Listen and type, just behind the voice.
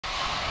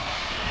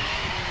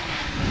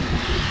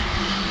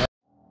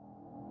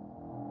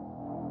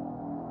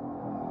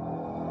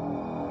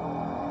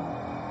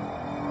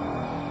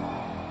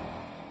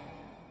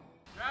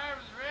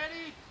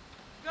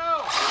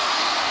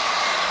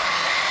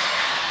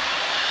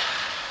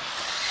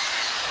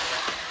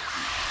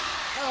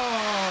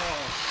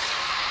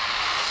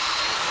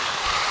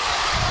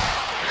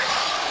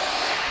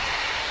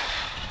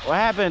What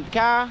happened,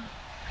 Kyle?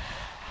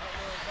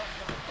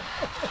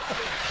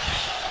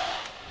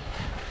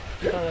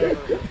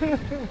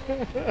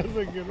 That's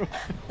a good one.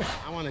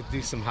 I want to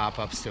do some hop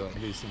ups to it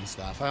and do some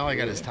stuff. All I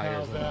got is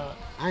tires.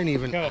 I ain't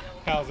even.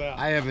 Kyle's out.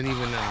 I haven't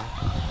even done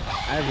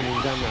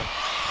that.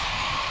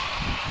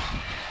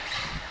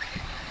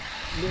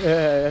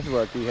 Yeah, that's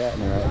what keep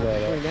happening right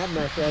there. I mean, that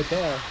mess right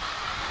there.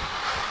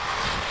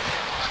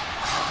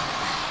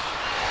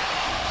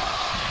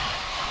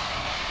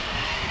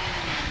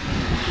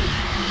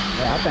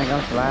 Yeah, I think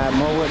I'm sliding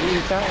more with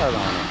these tires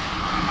on it.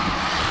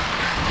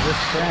 This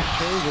crash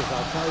changes,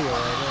 I'll tell you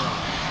right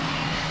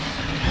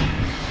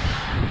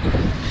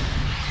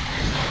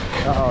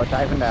now. Uh-oh,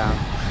 typing down.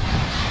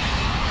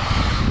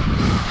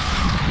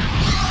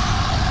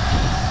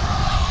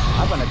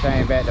 I'm gonna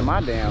change back to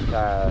my damn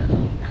tires.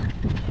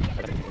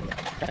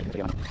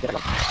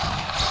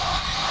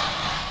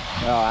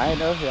 No, I ain't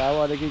know. I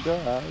want to keep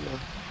going.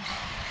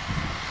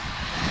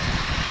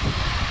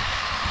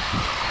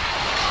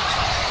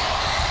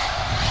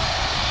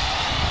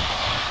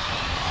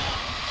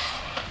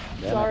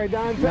 Sorry,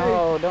 Dante.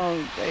 No,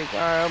 don't say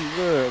sorry. I'm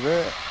good,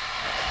 bro.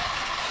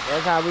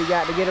 That's how we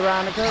got to get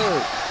around the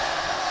curve.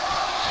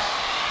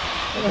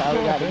 That's how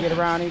we got to get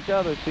around each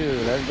other,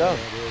 too. Let's go.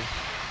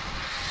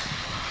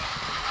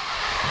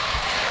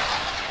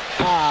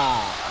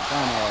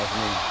 Don't ask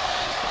me.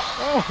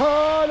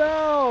 Oh,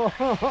 no.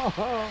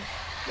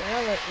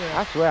 Damn it.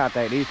 I swear I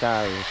think these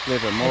tires are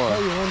slipping more. I'll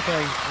tell you one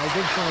thing. I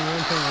did find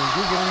one thing. When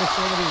you get in this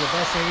facility, the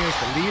best thing is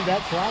to leave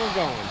that throttle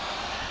going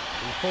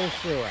and pull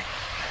through it.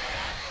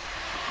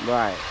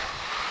 Right.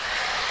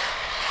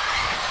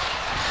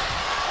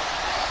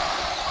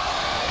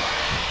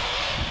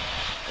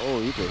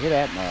 Oh, you can hear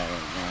that now.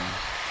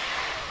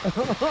 Oh,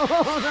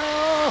 no.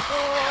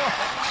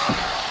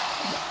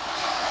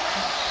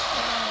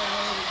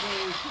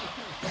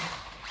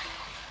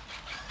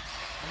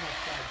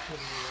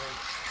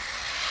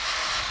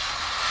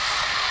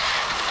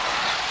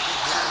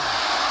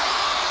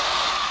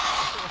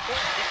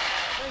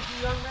 Thank you,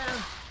 young man.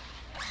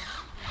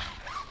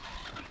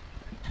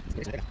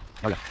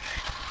 Okay.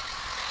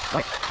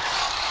 Right.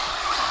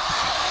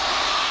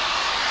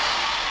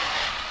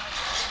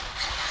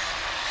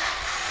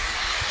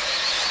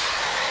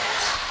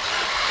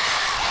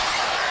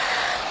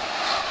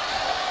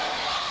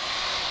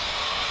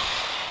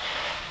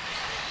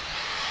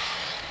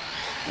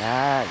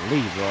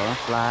 Golly, bro, I'm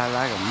flying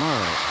like a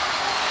mug.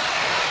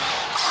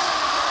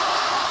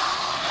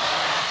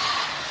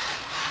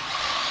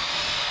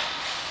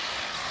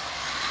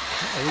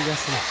 Oh, we got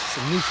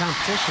some new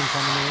competition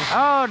coming in.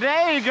 Oh,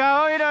 there you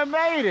go. You done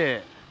made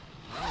it.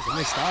 That was a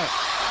nice start.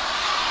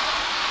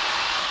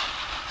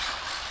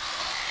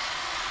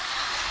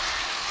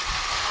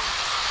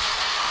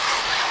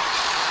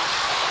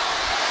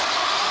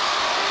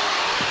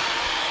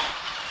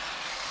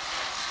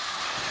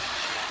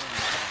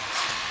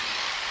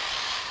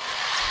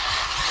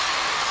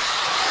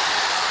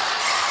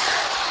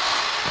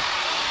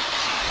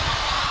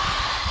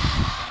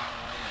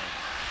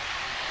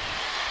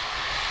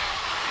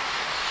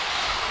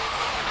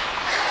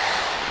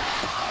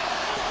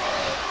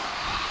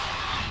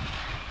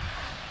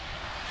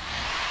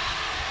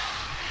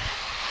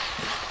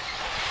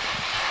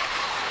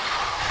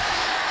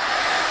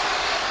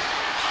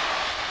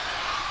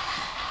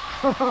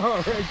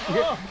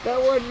 That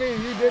wasn't me.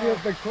 You did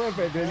hit the clip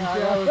it, didn't you?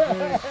 That was me.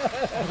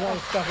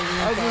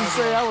 I was gonna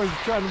say I was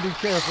trying to be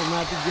careful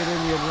not to get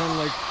in you and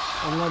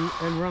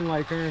run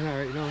like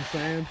Earnhardt. You know what I'm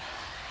saying?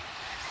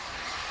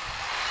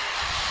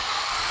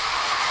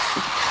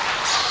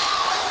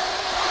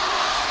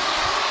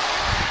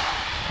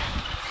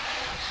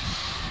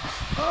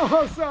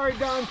 Oh, sorry,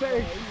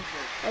 Dante.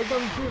 I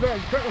come through that.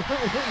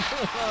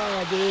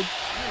 Oh, dude.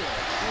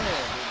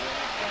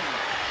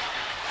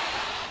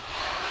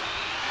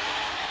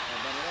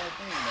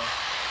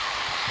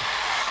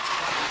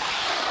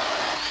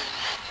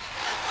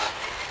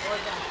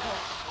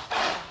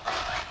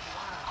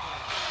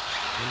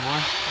 One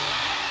more?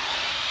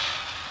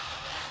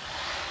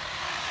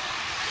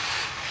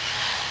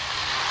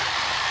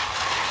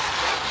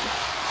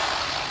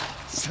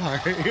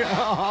 Sorry.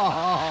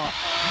 Oh,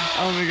 I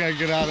don't think I can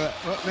get out of that.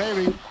 Well,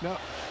 maybe. No.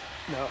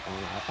 No,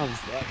 I'm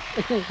stuck.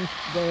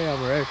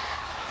 Damn, Rick.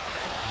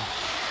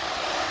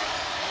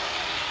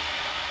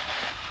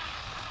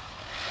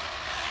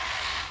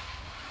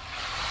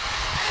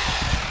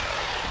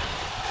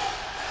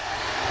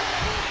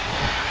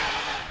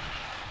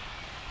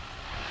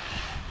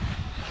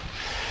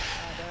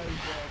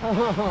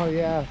 Oh,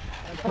 yeah.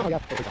 Oh, yeah.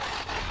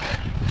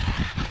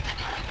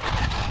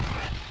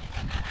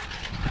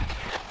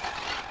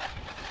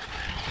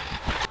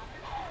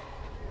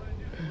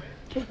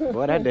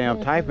 Boy, that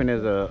damn typing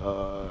is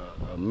a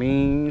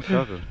mean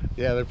sucker.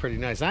 Yeah, they're pretty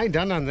nice. I ain't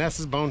done on this.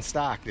 This is bone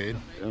stock, dude.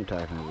 Them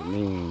typing is a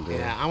mean, bro.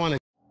 Yeah, I want to